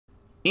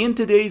In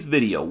today's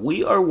video,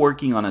 we are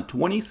working on a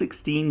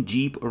 2016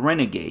 Jeep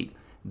Renegade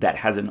that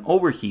has an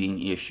overheating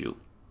issue.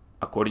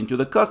 According to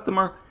the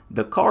customer,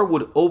 the car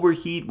would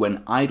overheat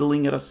when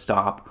idling at a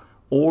stop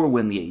or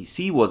when the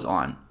AC was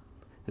on.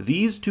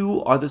 These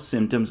two are the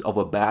symptoms of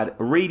a bad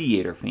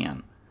radiator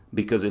fan,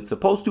 because it's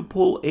supposed to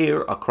pull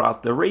air across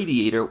the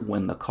radiator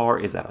when the car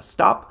is at a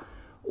stop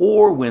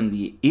or when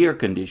the air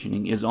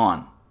conditioning is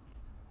on.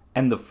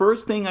 And the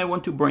first thing I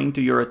want to bring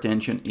to your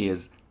attention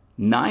is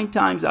 9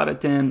 times out of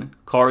 10,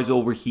 cars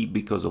overheat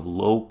because of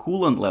low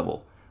coolant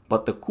level,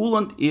 but the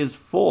coolant is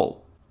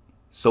full.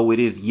 So it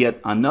is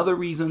yet another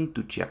reason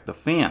to check the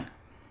fan.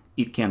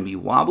 It can be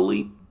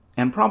wobbly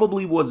and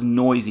probably was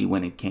noisy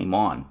when it came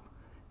on.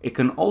 It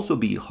can also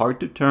be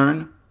hard to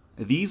turn.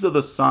 These are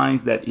the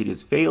signs that it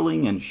is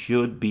failing and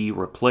should be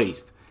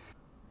replaced.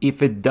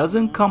 If it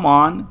doesn't come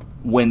on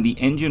when the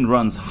engine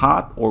runs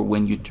hot or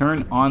when you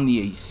turn on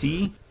the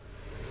AC,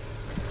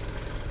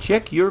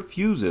 check your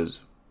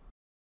fuses.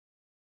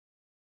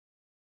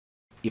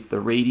 If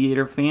the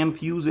radiator fan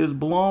fuse is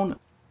blown,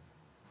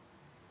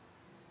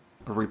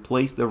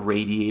 replace the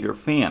radiator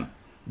fan.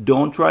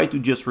 Don't try to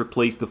just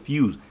replace the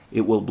fuse,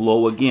 it will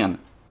blow again.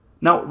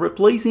 Now,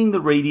 replacing the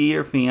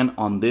radiator fan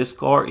on this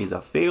car is a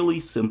fairly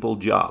simple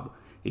job.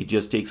 It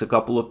just takes a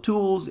couple of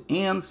tools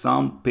and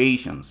some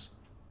patience.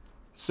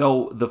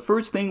 So the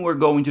first thing we're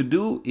going to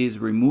do is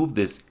remove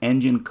this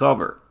engine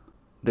cover.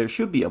 There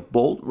should be a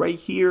bolt right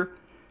here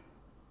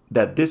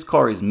that this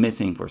car is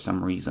missing for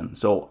some reason.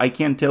 So I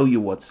can't tell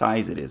you what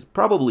size it is,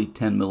 probably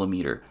 10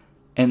 millimeter.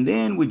 And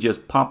then we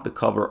just pop the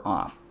cover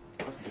off.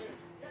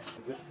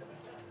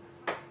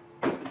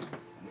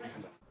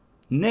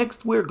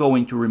 Next, we're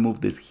going to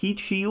remove this heat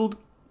shield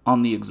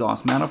on the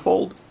exhaust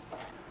manifold,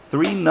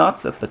 3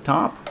 nuts at the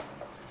top,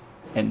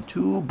 and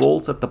 2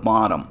 bolts at the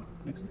bottom.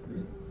 Next,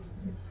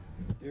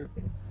 there,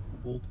 a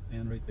bolt,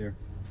 and right there.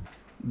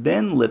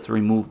 Then let's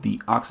remove the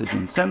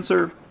oxygen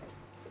sensor.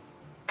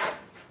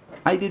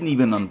 I didn't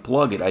even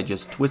unplug it, I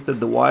just twisted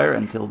the wire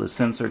until the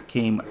sensor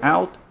came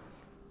out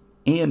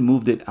and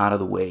moved it out of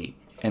the way.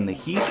 And the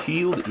heat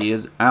shield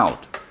is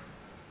out.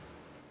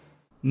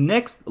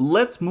 Next,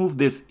 let's move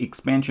this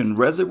expansion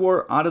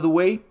reservoir out of the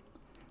way.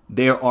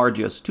 There are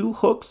just 2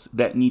 hooks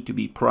that need to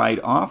be pried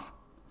off.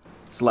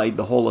 Slide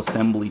the whole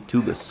assembly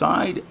to the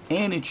side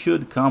and it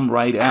should come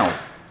right out.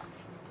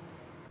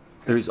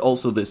 There is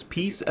also this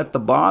piece at the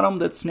bottom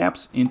that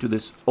snaps into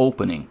this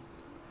opening.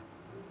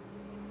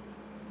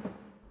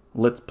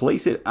 Let's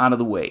place it out of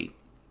the way.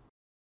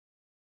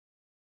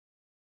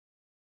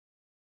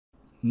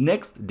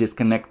 Next,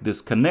 disconnect this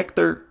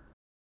connector.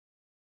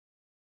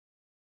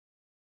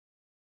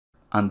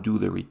 Undo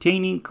the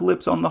retaining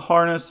clips on the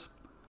harness.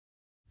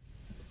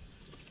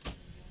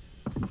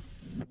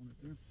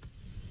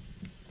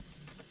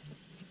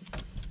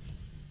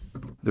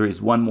 There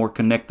is one more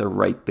connector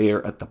right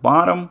there at the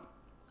bottom.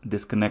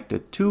 Disconnect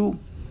it too.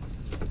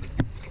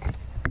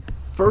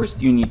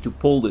 First, you need to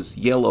pull this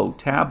yellow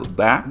tab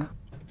back,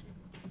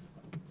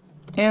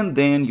 and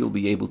then you'll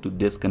be able to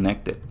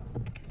disconnect it.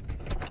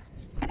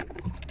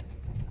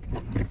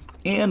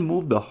 And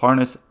move the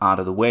harness out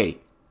of the way.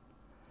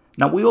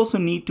 Now we also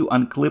need to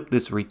unclip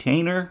this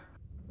retainer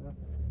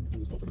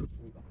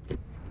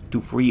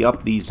to free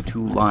up these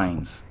 2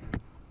 lines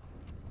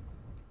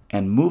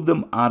and move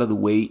them out of the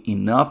way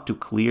enough to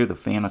clear the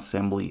fan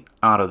assembly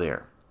out of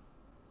there.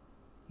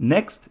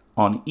 Next,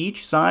 on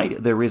each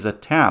side there is a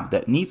tab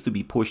that needs to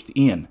be pushed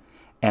in,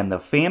 and the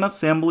fan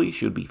assembly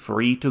should be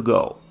free to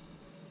go.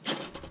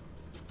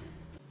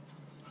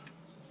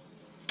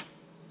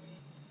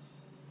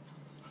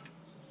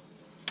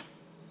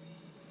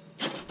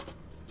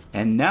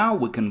 And now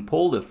we can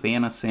pull the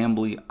fan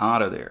assembly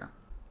out of there.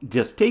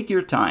 Just take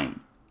your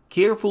time,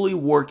 carefully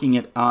working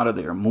it out of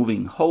there,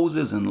 moving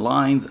hoses and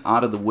lines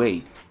out of the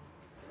way.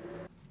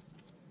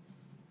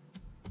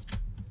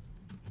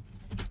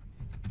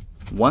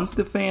 Once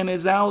the fan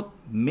is out,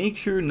 make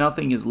sure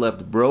nothing is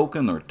left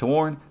broken or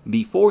torn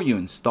before you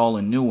install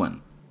a new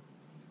one.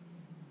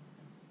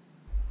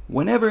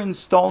 Whenever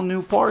install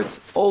new parts,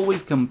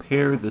 always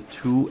compare the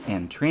two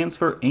and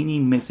transfer any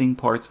missing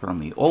parts from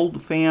the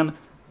old fan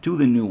to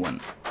the new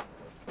one.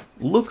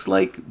 Looks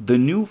like the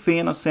new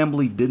fan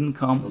assembly didn't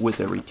come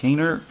with a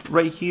retainer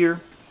right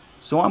here,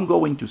 so I'm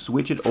going to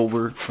switch it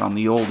over from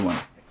the old one.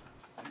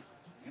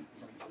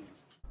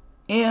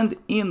 And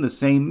in the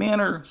same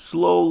manner,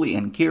 slowly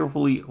and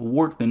carefully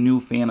work the new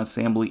fan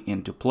assembly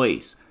into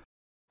place.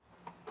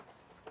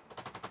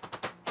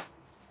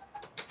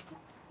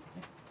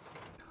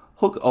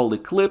 Hook all the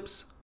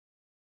clips,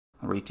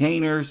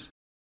 retainers,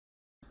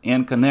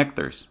 and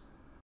connectors.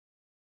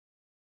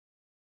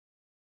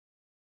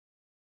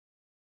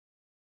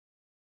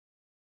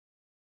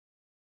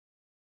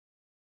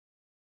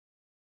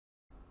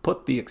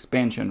 Put the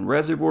expansion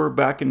reservoir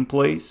back in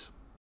place.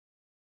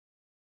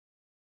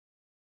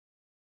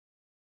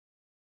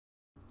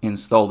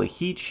 Install the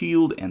heat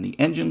shield and the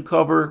engine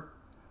cover.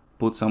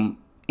 Put some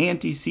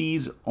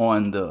anti-seize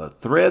on the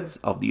threads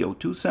of the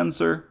O2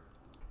 sensor.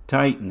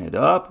 Tighten it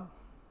up.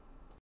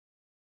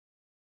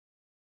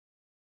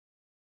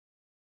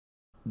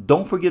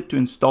 Don't forget to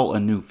install a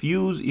new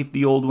fuse if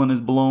the old one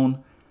is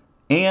blown,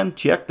 and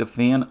check the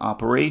fan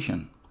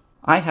operation.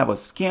 I have a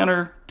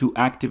scanner to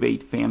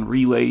activate fan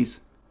relays.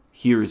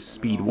 Here is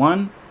speed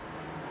 1.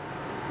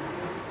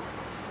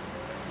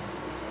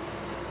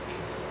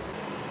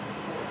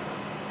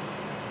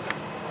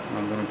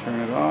 I'm going to turn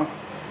it off.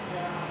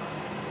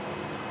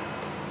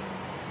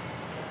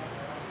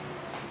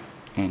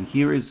 And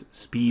here is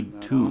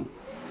speed 2.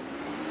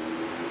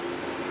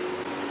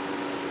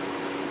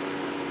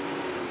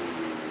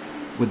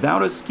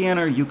 Without a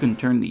scanner, you can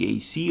turn the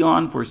AC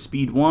on for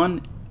speed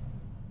 1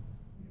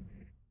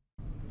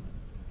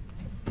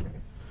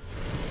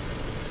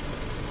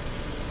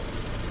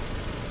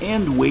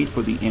 and wait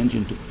for the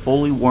engine to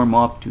fully warm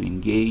up to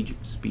engage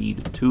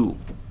speed 2.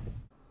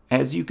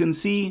 As you can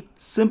see,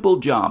 simple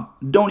job.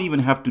 Don't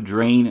even have to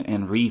drain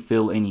and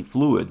refill any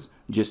fluids.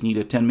 Just need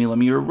a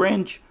 10mm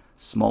wrench,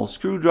 small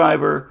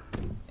screwdriver,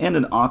 and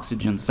an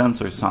oxygen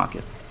sensor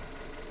socket.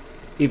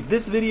 If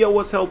this video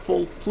was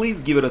helpful, please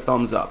give it a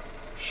thumbs up.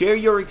 Share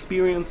your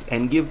experience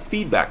and give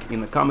feedback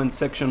in the comments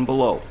section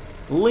below.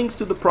 Links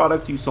to the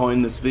products you saw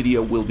in this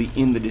video will be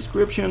in the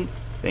description.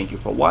 Thank you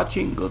for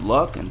watching, good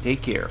luck, and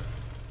take care.